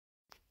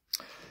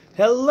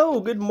Hello,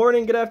 good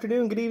morning, good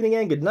afternoon, good evening,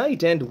 and good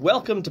night, and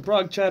welcome to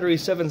Prog Chattery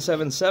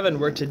 777,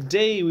 where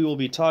today we will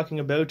be talking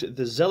about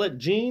The Zealot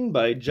Gene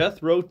by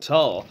Jethro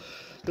Tull.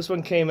 This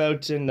one came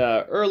out in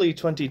early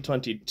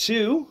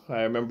 2022.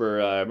 I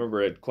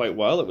remember it quite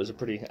well. It was a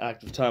pretty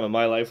active time in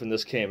my life when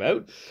this came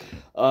out.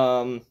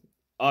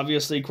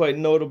 Obviously quite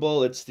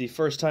notable. It's the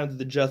first time that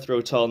the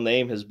Jethro Tull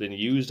name has been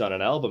used on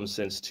an album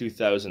since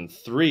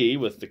 2003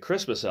 with the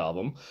Christmas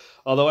album.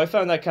 Although I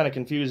found that kind of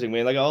confusing. I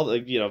mean, like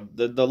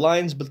the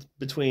lines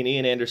between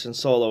Ian Anderson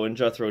solo and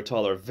Jethro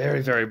Tull are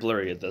very, very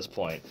blurry at this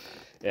point.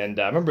 And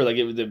I remember a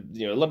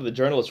lot of the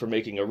journalists were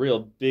making a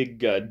real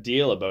big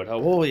deal about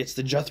how, it's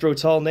the Jethro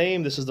Tull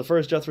name. This is the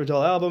first Jethro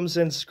Tull album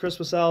since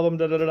Christmas album,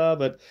 da-da-da-da.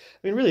 But,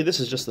 I mean, really, this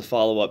is just the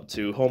follow-up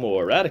to Homo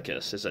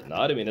Eroticus, is it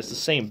not? I mean, it's the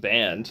same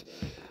band.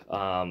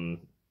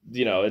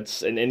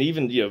 It's and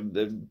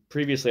even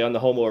previously on the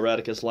Homo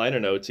Eroticus liner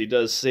notes, he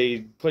does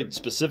say quite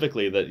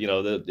specifically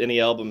that any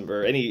album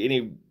or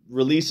any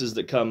releases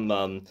that come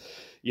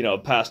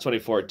past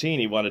 2014,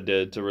 he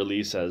wanted to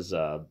release as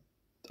a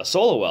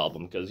solo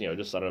album because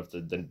just I don't know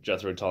if the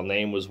Jethro Tull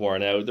name was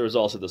worn out. There was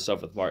also the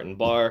stuff with Martin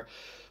Barr.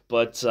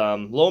 But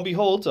lo and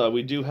behold,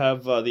 we do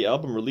have the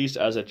album released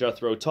as a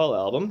Jethro Tull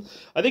album.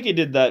 I think he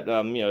did that.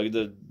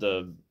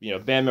 The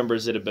band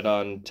members that had been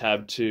on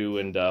Tab 2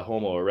 and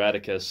Homo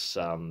Eroticus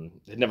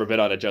had never been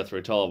on a Jethro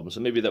Tull album, so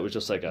maybe that was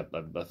just like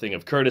a thing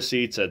of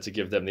courtesy to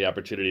give them the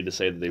opportunity to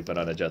say that they've been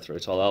on a Jethro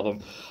Tull album.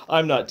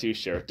 I'm not too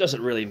sure. It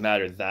doesn't really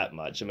matter that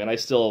much. I mean, I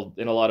still,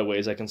 in a lot of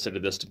ways, I consider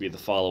this to be the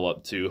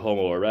follow-up to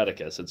Homo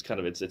Eroticus.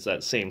 It's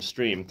that same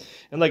stream,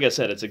 and like I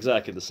said, it's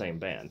exactly the same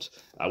band,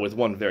 with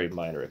one very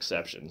minor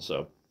exception.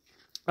 So,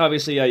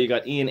 obviously, you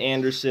got Ian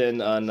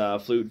Anderson on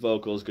flute,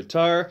 vocals,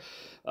 guitar,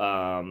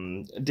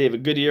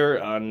 David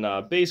Goodyear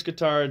on bass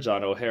guitar,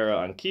 John O'Hara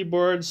on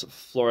keyboards,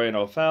 Florian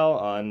O'Fall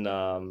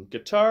on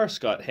guitar,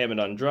 Scott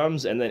Hammond on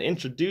drums, and then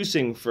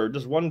introducing for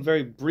just one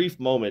very brief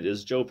moment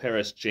is Joe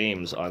Paris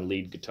James on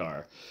lead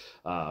guitar.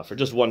 For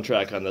just one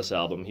track on this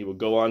album. He would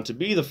go on to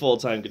be the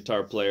full-time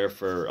guitar player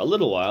for a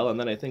little while, and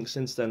then I think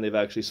since then they've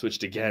actually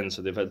switched again,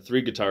 so they've had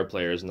 3 guitar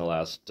players in the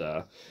last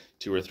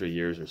 2 or 3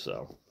 years or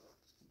so.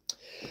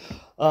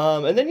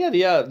 And then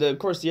of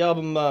course the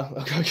album. The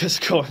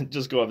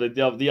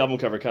album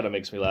cover kind of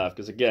makes me laugh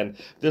because again,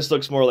 this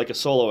looks more like a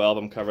solo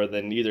album cover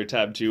than either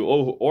Tab 2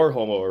 or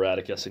Homo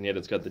Eroticus, and yet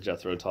it's got the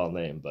Jethro Tull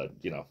name. But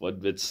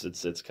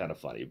it's kind of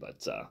funny,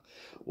 but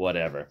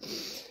whatever.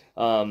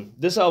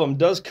 This album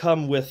does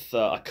come with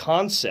a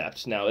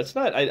concept. Now, it's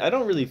not. I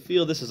don't really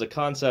feel this is a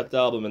concept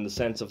album in the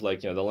sense of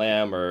like the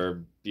Lamb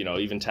or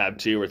even Tab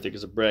 2 or Thick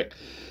as a Brick.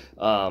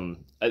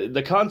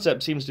 The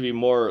concept seems to be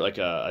more like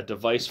a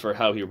device for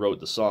how he wrote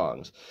the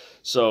songs.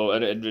 So,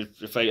 and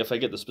if I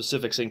get the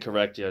specifics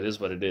incorrect, it is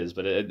what it is.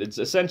 But it's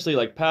essentially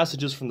like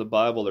passages from the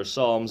Bible or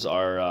Psalms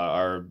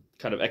are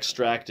kind of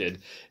extracted,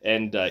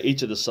 and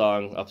each of the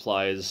songs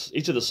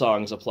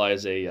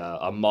applies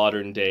a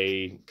modern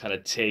day kind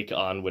of take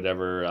on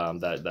whatever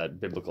that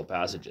biblical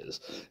passage is.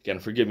 Again,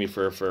 forgive me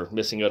for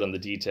missing out on the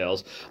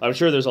details. I'm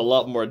sure there's a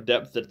lot more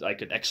depth that I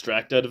could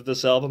extract out of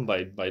this album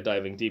by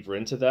diving deeper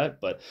into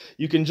that, but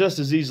you can just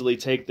as easily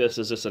take this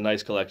as just a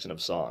nice collection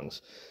of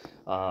songs.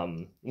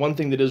 One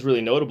thing that is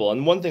really notable,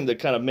 and one thing that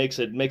kind of makes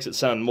it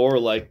sound more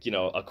like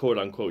a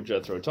quote-unquote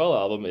Jethro Tull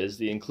album, is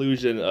the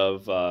inclusion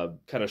of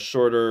kind of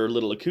shorter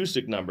little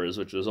acoustic numbers,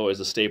 which was always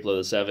a staple of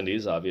the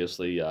 70s.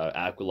 Obviously,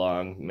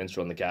 Aqualung,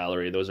 Minstrel in the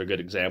Gallery, those are good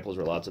examples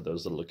where lots of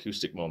those little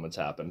acoustic moments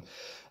happen.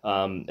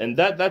 And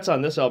that's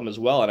on this album as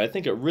well, and I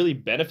think it really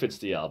benefits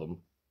the album.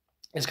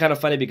 It's kind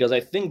of funny because I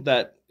think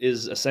that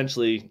is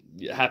essentially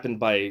happened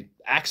by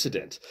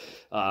accident.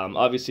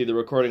 Obviously, the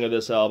recording of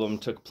this album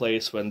took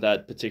place when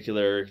that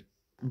particular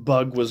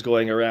bug was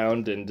going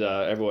around and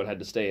everyone had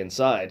to stay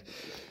inside.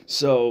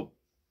 So,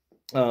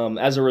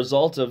 as a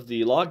result of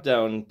the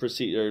lockdown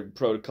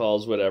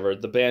protocols, whatever,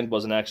 the band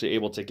wasn't actually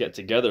able to get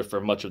together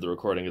for much of the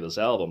recording of this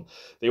album.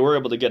 They were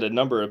able to get a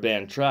number of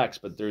band tracks,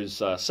 but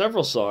there's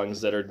several songs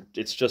that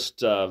it's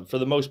just, for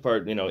the most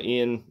part,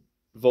 Ian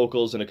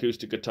vocals and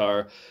acoustic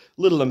guitar,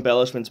 little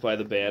embellishments by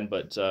the band,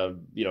 but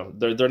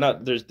they're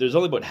not. There's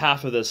only about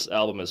half of this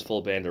album as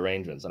full band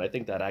arrangements, and I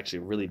think that actually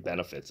really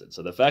benefits it.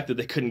 So the fact that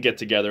they couldn't get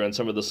together and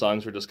some of the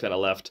songs were just kind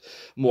of left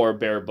more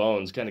bare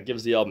bones kind of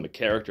gives the album a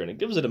character, and it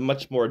gives it a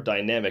much more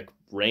dynamic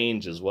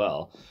range as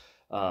well.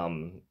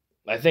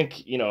 I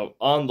think,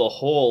 on the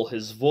whole,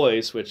 his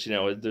voice, which,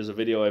 there's a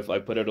video I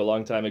put out a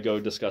long time ago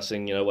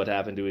discussing, what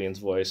happened to Ian's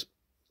voice,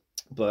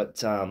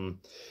 but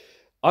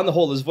on the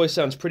whole, his voice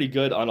sounds pretty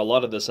good on a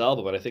lot of this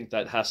album, and I think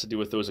that has to do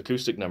with those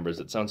acoustic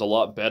numbers. It sounds a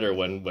lot better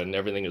when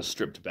everything is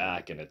stripped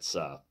back and it's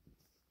a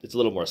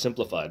little more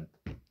simplified.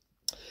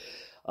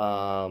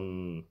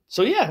 So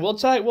yeah, we'll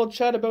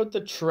chat about the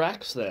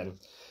tracks then.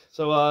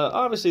 So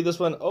obviously this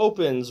one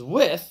opens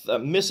with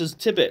Mrs.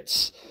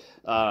 Tibbets.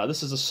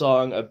 This is a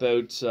song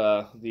about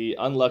the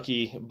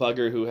unlucky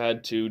bugger who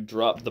had to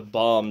drop the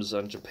bombs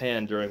on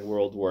Japan during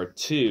World War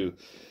II.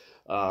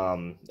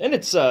 And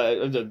it's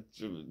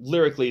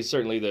lyrically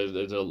certainly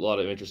there's a lot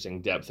of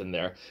interesting depth in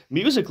there.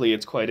 Musically,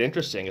 it's quite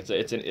interesting.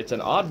 It's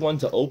an odd one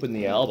to open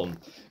the album.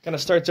 Kind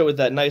of starts out with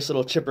that nice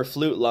little chipper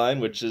flute line,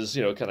 which is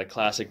kind of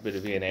classic bit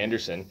of Ian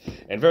Anderson.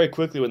 And very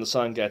quickly when the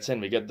song gets in,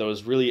 we get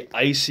those really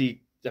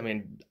icy,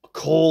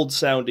 cold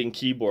sounding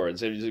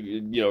keyboards.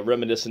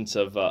 Reminiscent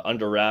of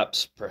Under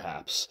Wraps,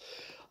 perhaps.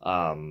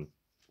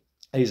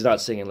 He's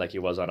not singing like he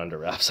was on Under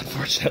Wraps,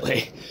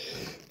 unfortunately.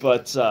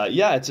 But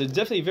yeah, it's a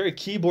definitely very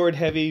keyboard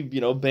heavy,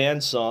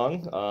 band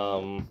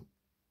song.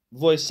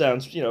 Voice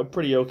sounds,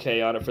 pretty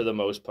okay on it for the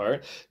most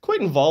part.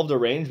 Quite involved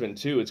arrangement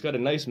too. It's got a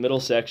nice middle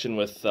section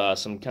with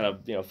some kind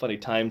of funny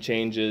time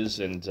changes,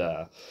 and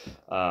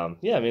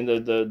yeah,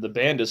 the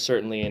band is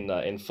certainly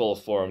in full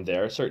form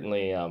there.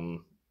 Certainly,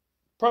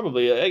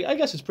 probably I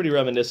guess it's pretty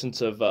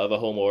reminiscent of a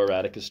Homo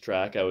Eroticus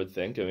track, I would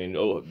think.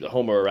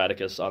 Homo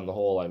Eroticus on the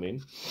whole, I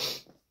mean.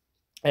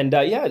 And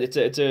yeah,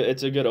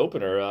 it's a good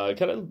opener.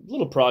 Kind of a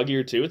little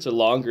proggier too. It's a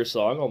longer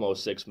song,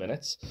 almost 6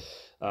 minutes.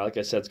 Like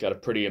I said, it's got a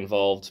pretty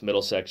involved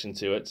middle section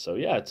to it. So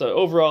yeah, it's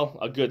overall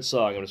a good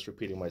song. I'm just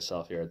repeating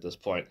myself here at this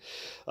point.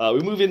 We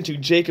move into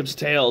Jacob's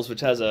Tales,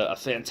 which has a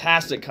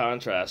fantastic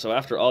contrast. So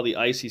after all the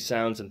icy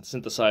sounds and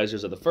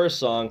synthesizers of the first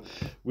song,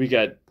 we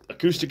get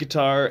acoustic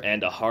guitar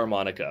and a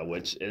harmonica,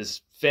 which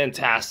is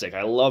fantastic.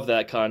 I love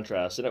that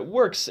contrast, and it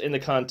works in the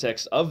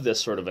context of this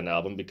sort of an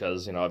album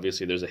because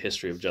obviously there's a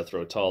history of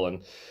Jethro Tull,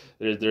 and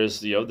there's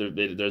those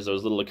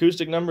little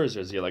acoustic numbers,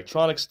 there's the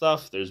electronic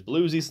stuff, there's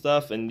bluesy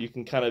stuff, and you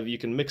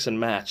can mix and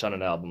match on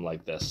an album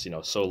like this,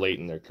 so late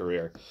in their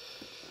career.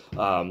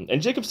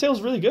 And Jacob's Tale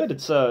is really good.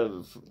 It's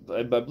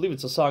I believe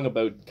it's a song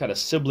about kind of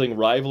sibling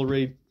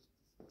rivalry.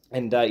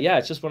 And yeah,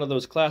 it's just one of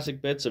those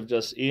classic bits of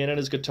just Ian and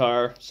his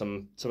guitar,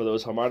 some of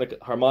those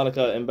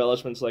harmonica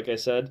embellishments, like I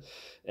said,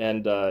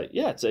 and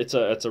yeah, it's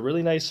a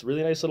really nice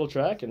little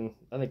track, and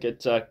I think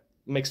it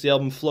makes the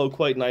album flow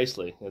quite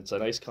nicely. It's a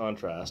nice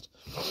contrast.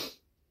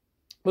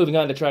 Moving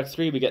on to track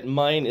 3, we get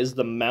Mine is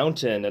the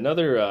Mountain.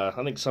 Another,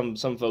 I think some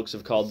folks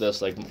have called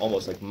this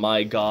almost like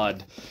My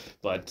God,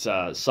 but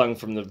sung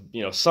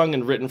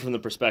and written from the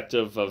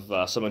perspective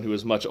of someone who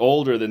is much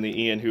older than the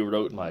Ian who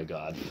wrote My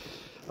God.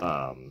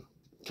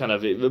 I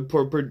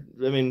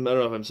don't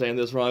know if I'm saying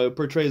this wrong. It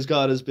portrays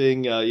God as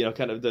being,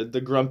 kind of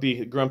the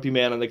grumpy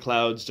man in the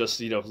clouds. Just,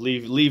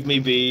 leave me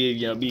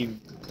be.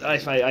 I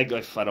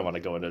don't want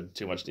to go into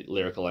too much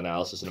lyrical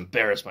analysis and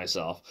embarrass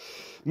myself.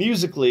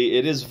 Musically,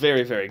 it is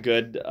very, very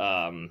good.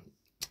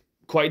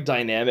 Quite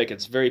dynamic.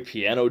 It's very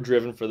piano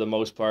driven for the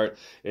most part.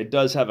 It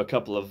does have a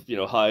couple of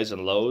highs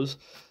and lows.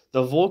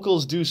 The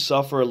vocals do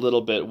suffer a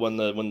little bit when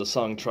the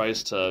song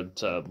tries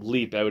to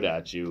leap out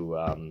at you.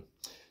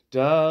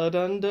 Da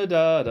da da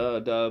da da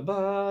da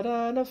ba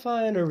da da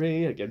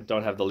finery. Again,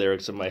 don't have the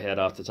lyrics in my head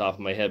off the top of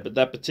my head, but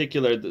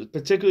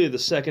particularly the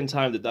second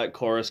time that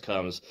chorus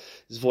comes,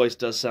 his voice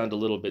does sound a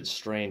little bit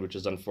strained, which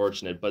is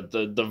unfortunate. But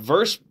the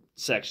verse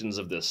sections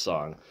of this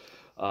song,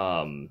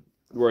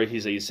 where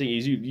he's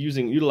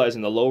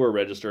utilizing the lower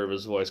register of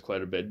his voice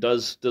quite a bit,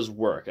 does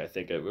work. I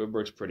think it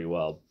works pretty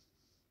well.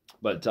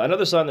 But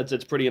another song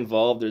that's pretty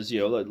involved. There's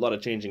a lot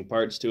of changing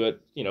parts to it.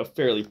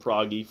 Fairly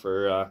proggy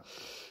for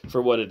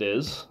what it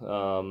is.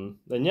 And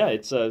yeah,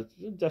 it's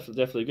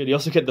definitely good. You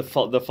also get the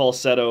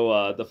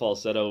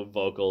falsetto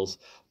vocals.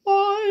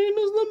 Mine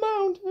is the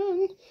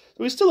mountain.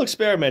 So he's still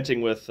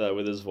experimenting with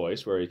his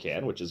voice where he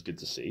can, which is good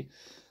to see.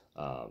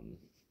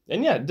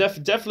 And yeah,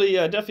 definitely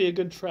a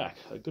good track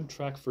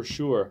for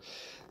sure.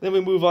 Then we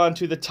move on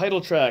to the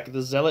title track,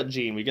 the Zealot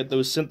Gene. We get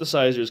those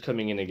synthesizers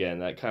coming in again,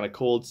 that kind of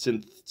cold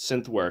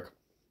synth work.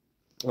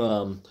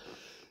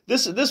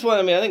 This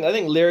one, I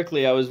think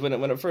lyrically, I was when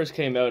it first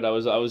came out, I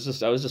was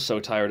just so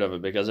tired of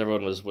it because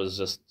everyone was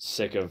just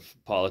sick of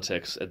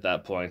politics at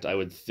that point. I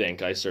would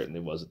think I certainly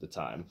was at the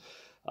time.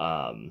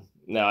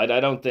 No, I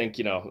don't think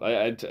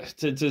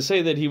to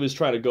say that he was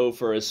trying to go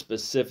for a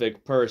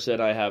specific person.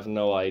 I have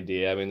no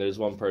idea. I mean, there's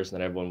one person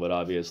that everyone would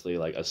obviously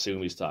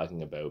assume he's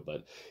talking about,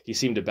 but he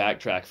seemed to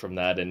backtrack from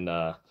that in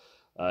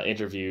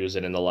interviews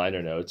and in the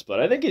liner notes.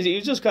 But I think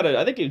he's just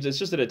it's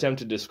just an attempt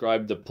to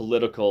describe the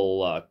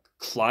political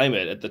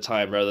climate at the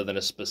time rather than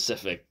a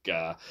specific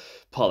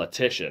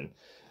politician,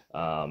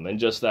 and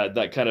just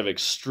that kind of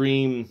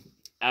extreme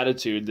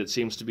attitude that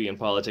seems to be in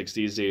politics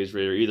these days,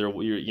 where either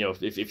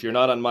if you're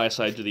not on my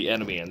side, you're the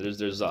enemy, and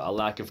there's a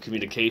lack of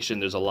communication.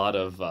 There's a lot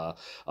of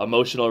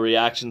emotional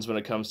reactions when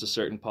it comes to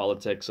certain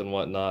politics and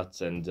whatnot,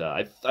 and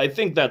I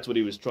think that's what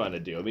he was trying to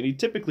do. I mean, he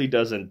typically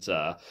doesn't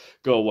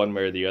go one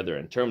way or the other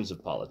in terms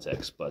of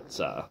politics, but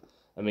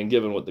I mean,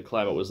 given what the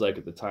climate was like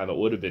at the time, it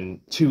would have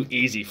been too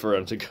easy for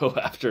him to go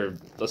after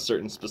a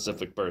certain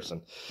specific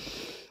person.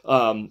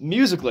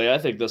 Musically, I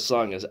think this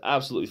song is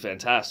absolutely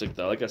fantastic,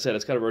 though. Like I said,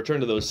 it's kind of a return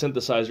to those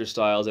synthesizer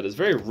styles. It is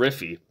very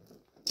riffy.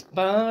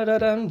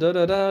 Ba-da-dum,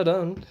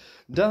 da-da-da-dum,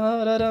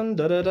 da-da-dum,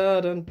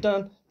 da-da-da-dum,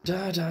 da-da-dum,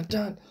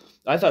 da-da-dum.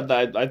 I thought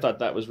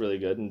that was really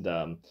good,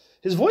 and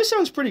his voice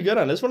sounds pretty good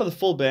on it. It's one of the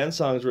full band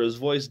songs where his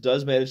voice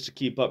does manage to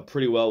keep up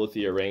pretty well with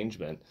the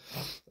arrangement.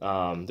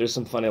 There's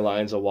some funny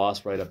lines, a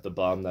wasp right up the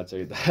bum. That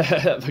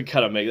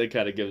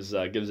kind of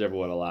gives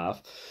everyone a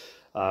laugh.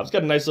 It's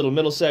got a nice little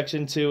middle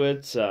section to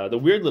it. The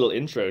weird little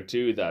intro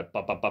too. That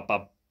bop, bop, bop,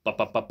 bop, bop,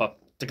 bop, bop, bop,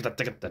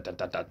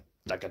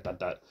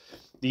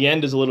 the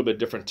end is a little bit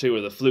different too,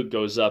 where the flute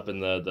goes up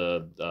and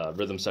the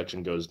rhythm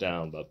section goes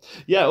down. But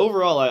yeah,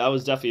 overall, I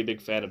was definitely a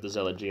big fan of the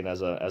Zealot Gene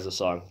as a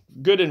song.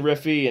 Good and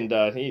riffy, and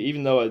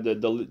even though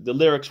the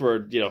lyrics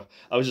were,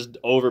 I was just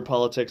over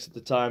politics at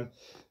the time.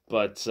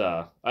 But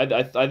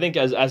I think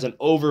as an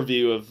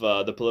overview of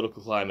the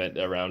political climate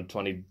around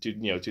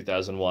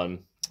 2001,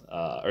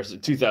 or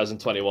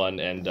 2021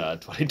 and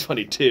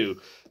 2022,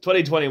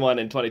 2021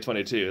 and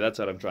 2022. That's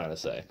what I'm trying to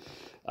say.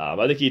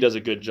 I think he does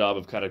a good job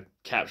of kind of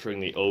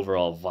capturing the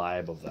overall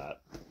vibe of that.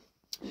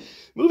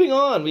 Moving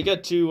on, we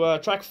get to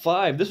track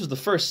 5. This was the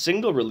first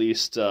single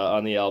released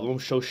on the album,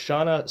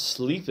 Shoshana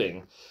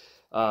Sleeping.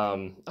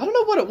 I don't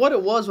know what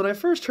it was. When I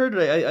first heard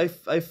it,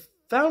 I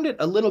found it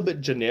a little bit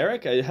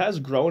generic. It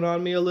has grown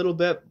on me a little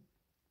bit.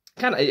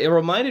 It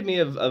reminded me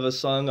of a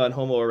song on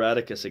Homo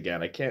Eroticus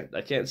again. I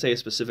can't say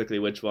specifically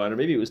which one, or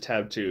maybe it was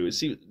Tab 2.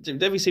 It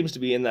definitely seems to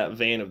be in that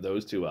vein of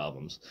those two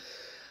albums.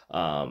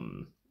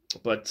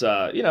 But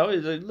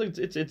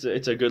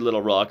it's a good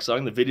little rock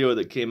song. The video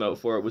that came out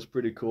for it was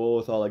pretty cool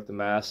with all like the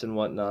masks and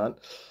whatnot.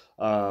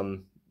 I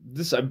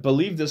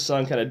believe this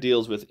song kind of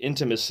deals with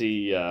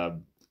intimacy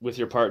with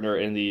your partner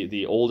in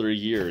the older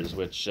years,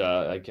 which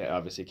I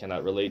obviously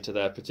cannot relate to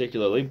that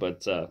particularly,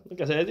 but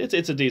like I said,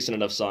 it's a decent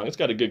enough song. It's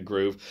got a good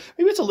groove.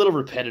 Maybe it's a little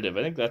repetitive.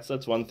 I think that's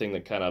one thing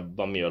that kind of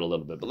bummed me out a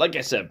little bit. But like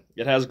I said,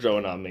 it has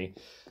grown on me.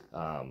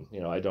 I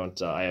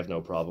have no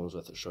problems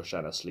with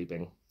Shoshana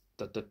Sleeping.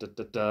 I think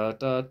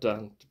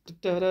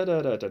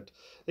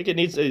it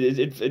needs.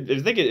 It's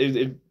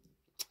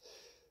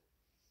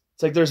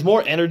like there's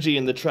more energy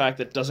in the track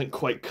that doesn't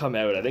quite come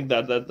out. I think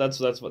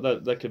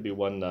that could be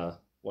one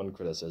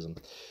criticism.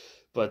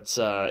 But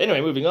anyway,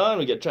 moving on,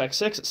 we get track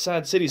 6,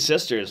 Sad City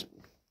Sisters.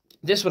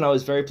 This one I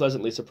was very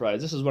pleasantly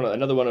surprised. This is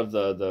another one of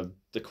the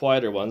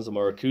quieter ones, the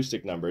more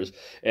acoustic numbers,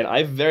 and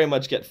I very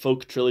much get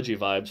folk trilogy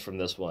vibes from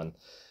this one.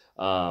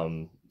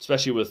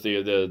 Especially with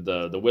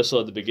the whistle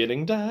at the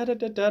beginning. And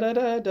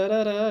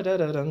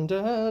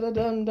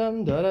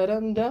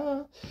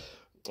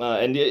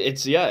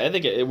I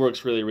think it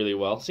works really, really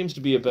well. It seems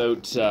to be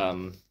about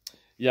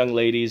young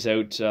ladies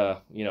out,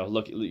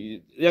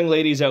 young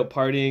ladies out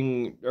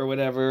partying or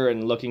whatever,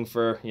 and looking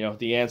for,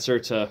 the answer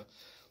to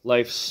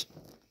life's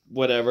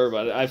whatever.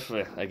 But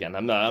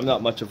I'm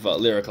not much of a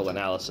lyrical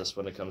analysis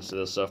when it comes to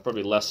this stuff.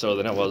 Probably less so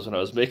than I was when I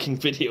was making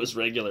videos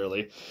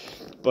regularly.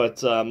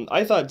 But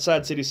I thought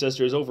Sad City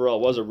Sisters overall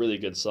was a really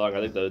good song.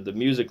 I think the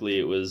musically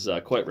it was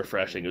quite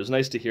refreshing. It was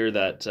nice to hear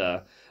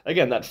that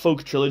again, that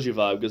folk trilogy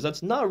vibe, because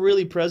that's not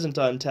really present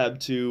on Tab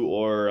 2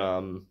 or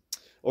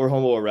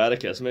Homo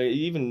Eroticus. I mean,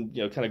 even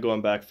kind of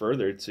going back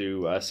further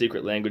to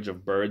Secret Language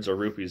of Birds or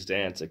Rupee's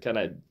Dance, it kind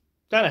of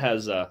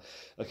has a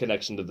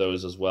connection to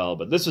those as well.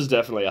 But this is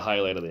definitely a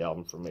highlight of the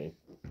album for me.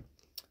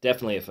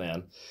 Definitely a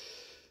fan.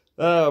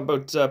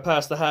 About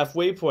past the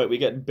halfway point, we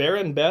get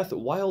Baron Beth,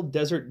 Wild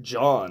Desert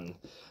John.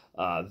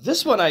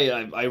 This one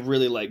I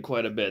really like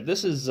quite a bit.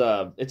 This is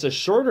it's a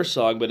shorter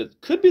song, but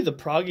it could be the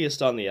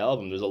proggiest on the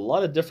album. There's a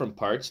lot of different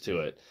parts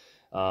to it.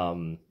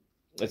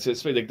 It's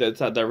like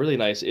that really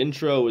nice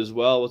intro as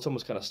well. It's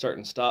almost kind of start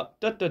and stop.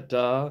 Da da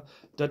da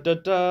da da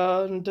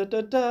da da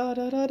da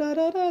da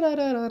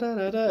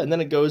da da, and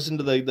then it goes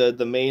into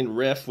the main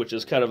riff, which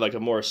is kind of like a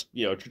more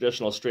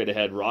traditional straight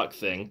ahead rock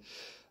thing.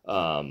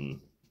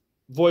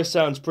 Voice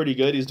sounds pretty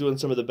good. He's doing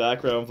some of the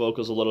background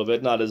vocals a little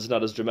bit, not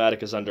as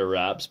dramatic as Under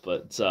Wraps,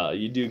 but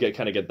you do get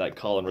that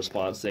call and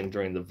response thing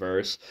during the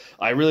verse.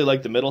 I really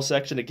like the middle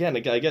section. Again,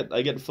 I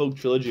get folk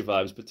trilogy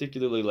vibes,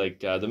 particularly like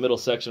the middle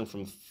section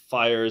from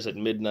Fires at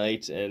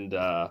Midnight and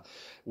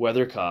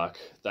Weathercock.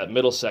 That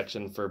middle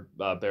section for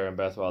Baron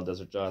Beth, Wild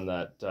Desert John.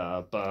 That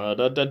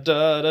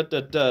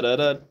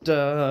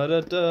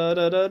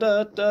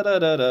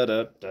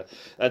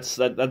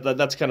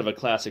that's kind of a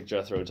classic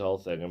Jethro Tull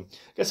thing.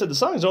 Like I said, the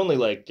song's only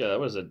like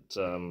what is it? It's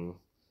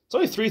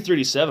only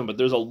 3:37, but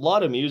there's a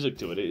lot of music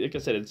to it. Like I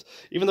said,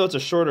 even though it's a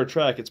shorter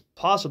track, it's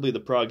possibly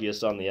the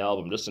proggiest on the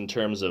album, just in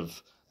terms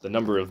of the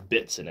number of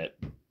bits in it.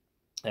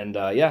 And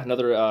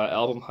another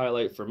album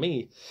highlight for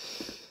me.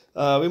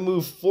 We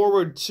move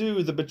forward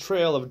to The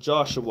Betrayal of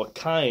Joshua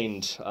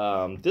Kind.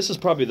 This is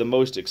probably the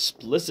most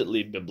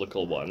explicitly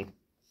biblical one,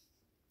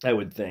 I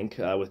would think,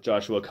 with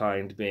Joshua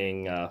Kind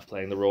being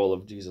playing the role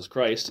of Jesus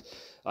Christ,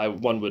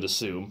 one would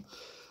assume.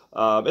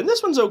 And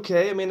this one's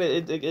okay. I mean,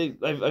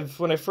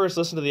 when I first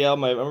listened to the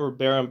album, I remember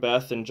Baron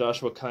Beth and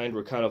Joshua Kind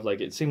were kind of like,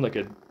 it seemed like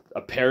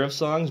a pair of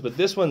songs, but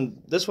this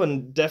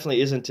one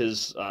definitely isn't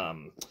as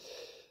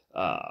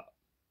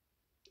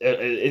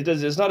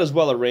it's not as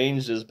well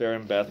arranged as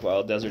Baron Beth,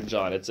 Wild Desert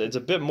John. It's a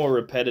bit more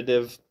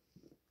repetitive.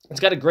 It's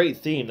got a great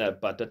theme,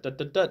 that ba da da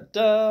da da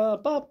da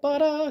ba ba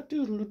da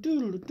doodle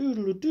doodle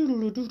doodle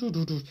doodle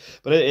doodle.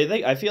 But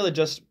I feel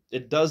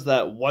it does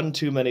that one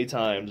too many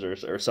times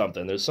or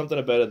something. There's something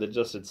about it that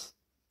just it's,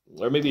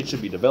 or maybe it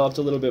should be developed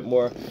a little bit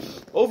more.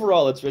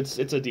 Overall, it's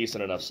a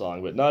decent enough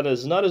song, but not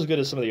as good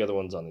as some of the other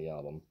ones on the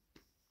album.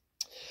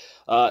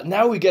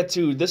 Now we get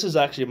to, this is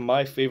actually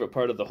my favorite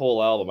part of the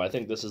whole album. I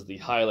think this is the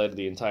highlight of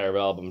the entire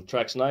album.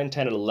 Tracks 9,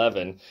 10, and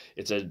 11.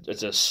 It's a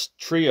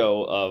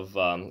trio of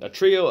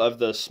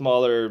the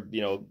smaller,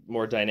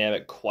 more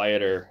dynamic,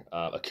 quieter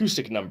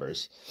acoustic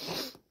numbers.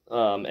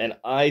 And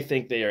I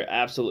think they are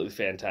absolutely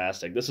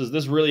fantastic.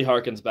 This really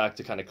harkens back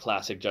to kind of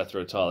classic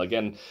Jethro Tull.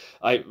 Again,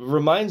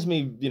 reminds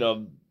me,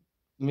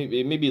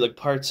 maybe like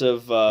parts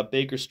of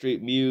Baker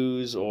Street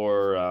Muse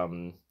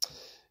or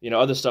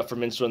other stuff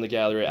from Minstrel in the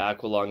Gallery,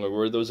 Aqualung,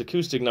 where those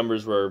acoustic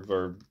numbers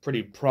were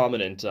pretty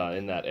prominent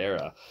in that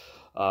era.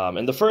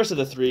 And the first of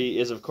the three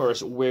is, of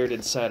course, Where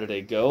Did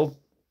Saturday Go?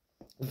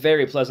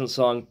 Very pleasant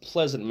song,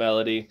 pleasant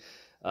melody.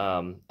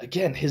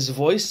 Again, his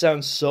voice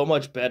sounds so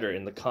much better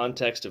in the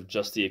context of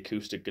just the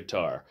acoustic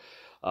guitar.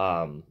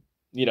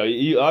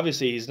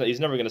 Obviously he's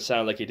never going to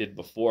sound like he did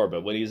before,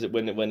 but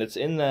when it's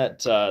in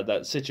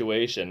that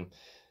situation,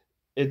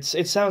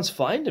 it sounds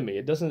fine to me.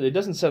 It doesn't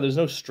sound, there's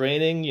no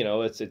straining,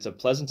 it's a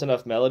pleasant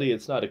enough melody.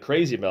 It's not a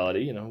crazy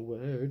melody,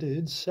 where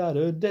did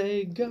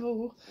Saturday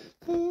go?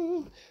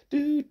 Do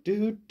do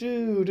do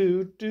do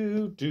do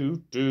do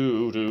do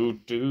do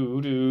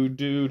do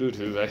do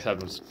do.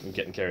 I'm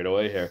getting carried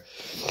away here.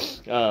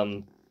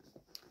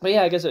 But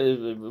yeah, I guess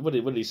what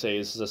did he say?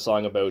 This is a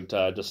song about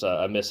just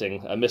a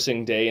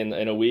missing day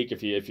in a week.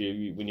 If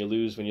you when you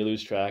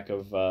lose track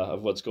of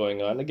what's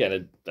going on.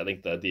 Again, I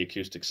think that the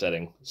acoustic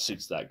setting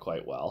suits that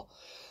quite well.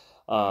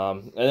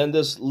 And then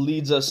this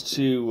leads us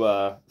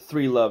to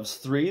Three Loves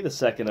Three, the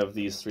second of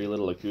these three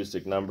little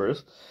acoustic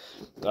numbers.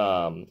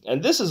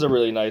 And this is a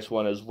really nice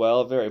one as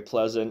well. Very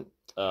pleasant.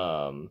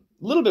 A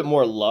little bit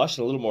more lush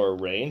and a little more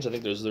range. I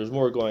think there's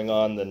more going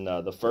on than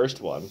the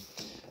first one.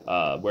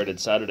 Where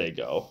Did Saturday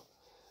Go?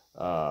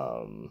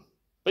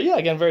 But yeah,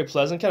 again, very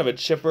pleasant, kind of a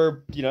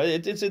chipper.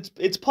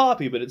 It's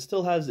poppy, but it's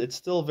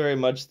still very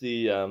much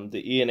the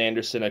Ian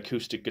Anderson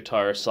acoustic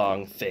guitar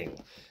song thing,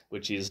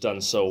 which he's done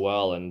so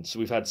well, and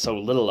we've had so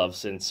little of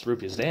since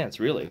Rupia's Dance,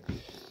 really,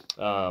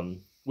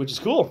 which is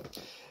cool.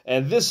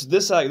 And this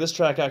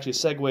track actually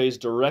segues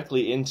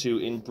directly into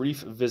In Brief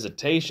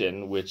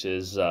Visitation, which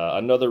is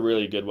another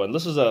really good one.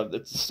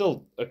 It's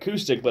still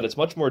acoustic, but it's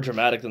much more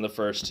dramatic than the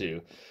first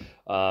two.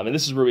 And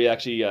this is where we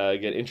actually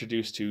get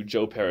introduced to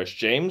Joe Parrish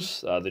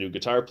James, the new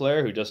guitar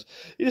player, he just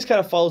kind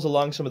of follows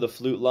along some of the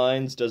flute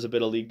lines, does a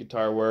bit of lead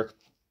guitar work.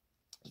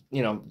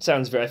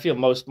 Sounds very. I feel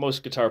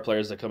most guitar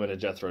players that come into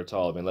Jethro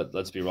Tull, I mean,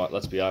 let's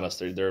be honest,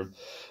 they're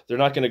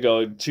not going to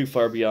go too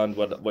far beyond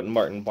what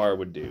Martin Barre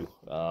would do.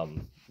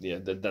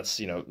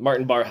 That's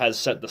Martin Barre has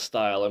set the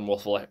style and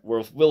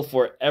will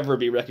forever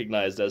be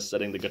recognized as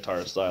setting the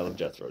guitar style of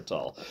Jethro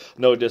Tull.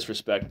 No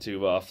disrespect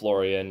to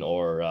Florian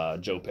or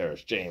Joe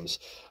Parrish James,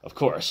 of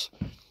course.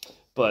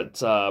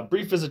 But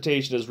Brief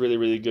Visitation is really,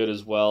 really good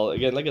as well.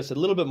 Again, like I said, a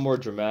little bit more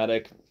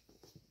dramatic.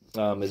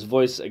 His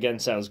voice again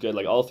sounds good.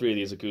 Like all three of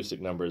these acoustic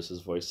numbers,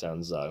 his voice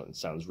sounds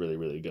really,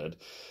 really good.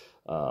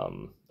 I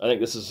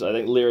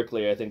think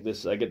lyrically, I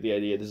get the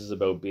idea this is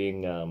about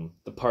being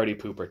the party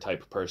pooper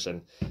type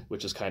person,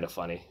 which is kind of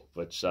funny.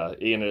 Which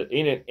Ian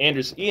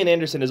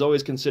Anderson has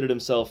always considered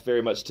himself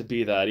very much to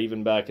be that.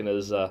 Even back in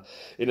his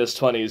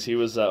 20s, he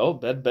was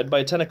bed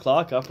by 10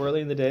 o'clock, up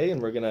early in the day,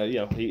 and we're gonna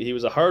he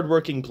was a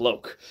hardworking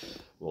bloke,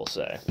 we'll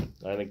say.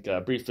 I think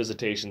Brief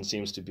Visitation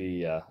seems to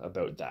be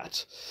about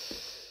that.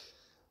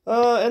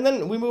 And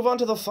then we move on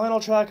to the final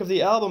track of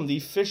the album, The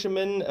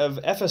Fisherman of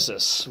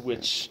Ephesus,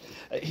 which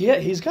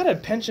he's got a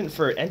penchant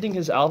for ending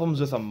his albums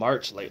with a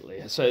march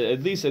lately. So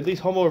at least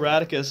Homo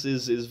Eroticus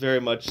is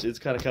very much, it's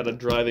kind of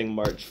driving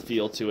march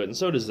feel to it, and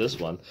so does this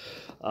one.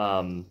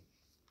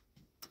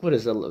 What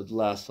is the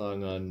last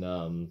song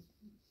on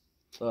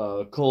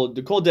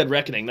Cold Dead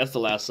Reckoning? That's the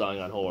last song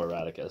on Homo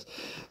Eroticus.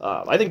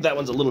 I think that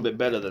one's a little bit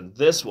better than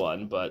this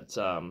one, but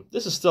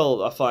this is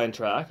still a fine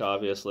track,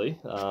 obviously.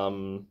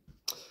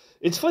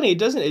 It's funny, it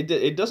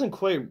doesn't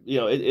quite,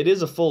 it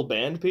is a full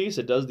band piece.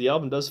 The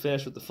album does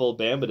finish with the full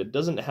band, but it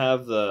doesn't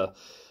have the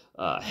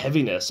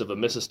heaviness of a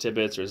Mrs.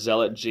 Tibbetts or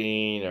Zealot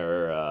Jean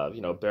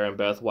or Baron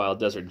Beth,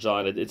 Wild Desert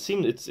John. It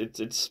seems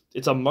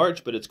it's a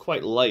march, but it's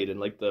quite light,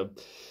 and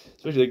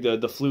especially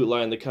the flute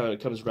line that kind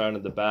of comes around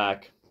in the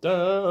back.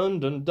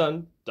 Dun dun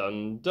dun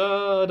dun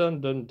dun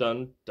dun dun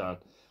dun dun.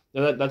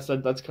 And that's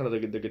kind of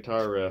the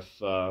guitar riff.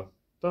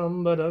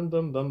 Bum ba dum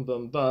bum bum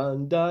bum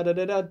bum da da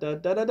da da da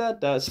da da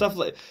da. Stuff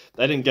like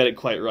I didn't get it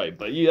quite right,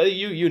 but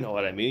you know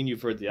what I mean.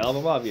 You've heard the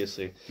album,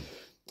 obviously.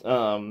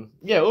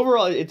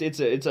 Overall, it's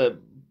a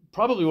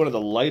probably one of the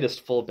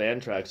lightest full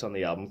band tracks on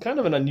the album. Kind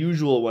of an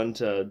unusual one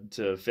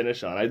to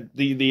finish on.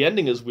 The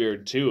ending is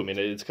weird too. I mean,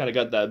 it's kind of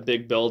got that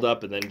big build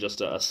up and then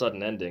just a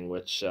sudden ending,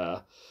 which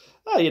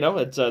You know,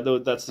 it's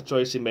that's the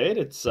choice he made.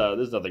 It's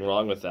there's nothing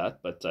wrong with that,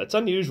 but it's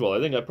unusual. I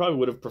think I probably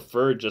would have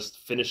preferred just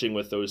finishing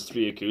with those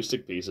 3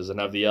 acoustic pieces and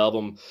have the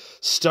album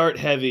start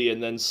heavy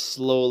and then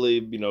slowly,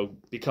 you know,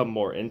 become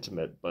more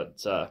intimate.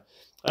 But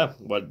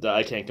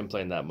I can't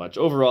complain that much.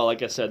 Overall,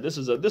 like I said, this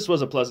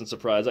was a pleasant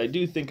surprise. I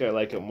do think I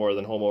like it more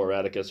than Homo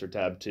Eroticus or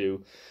Tab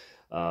 2.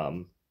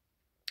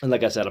 And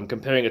like I said, I'm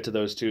comparing it to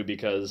those two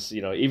because,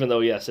 you know, even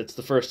though, yes, it's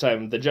the first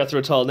time the Jethro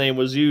Tull name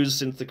was used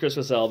since the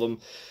Christmas album,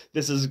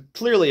 this is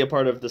clearly a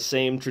part of the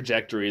same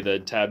trajectory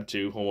that Tab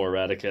 2, Homo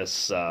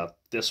Eroticus,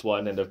 this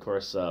one, and of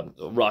course,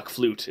 Rock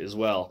Flute as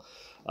well,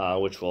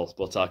 which we'll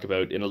talk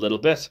about in a little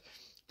bit.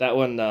 That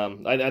one,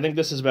 I think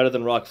this is better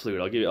than Rock Flute.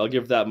 I'll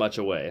give that much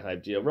away.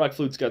 Rock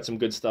Flute's got some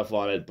good stuff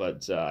on it,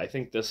 but I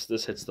think this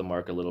hits the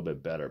mark a little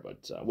bit better.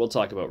 But we'll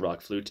talk about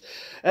Rock Flute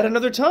at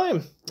another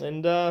time.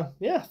 And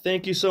yeah,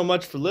 thank you so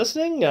much for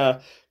listening. I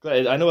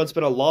know it's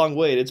been a long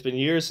wait. It's been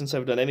years since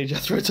I've done any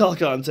Jethro Tull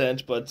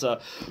content, but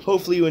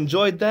hopefully you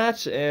enjoyed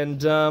that.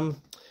 And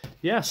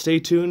yeah, stay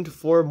tuned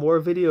for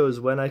more videos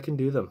when I can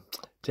do them.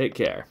 Take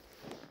care.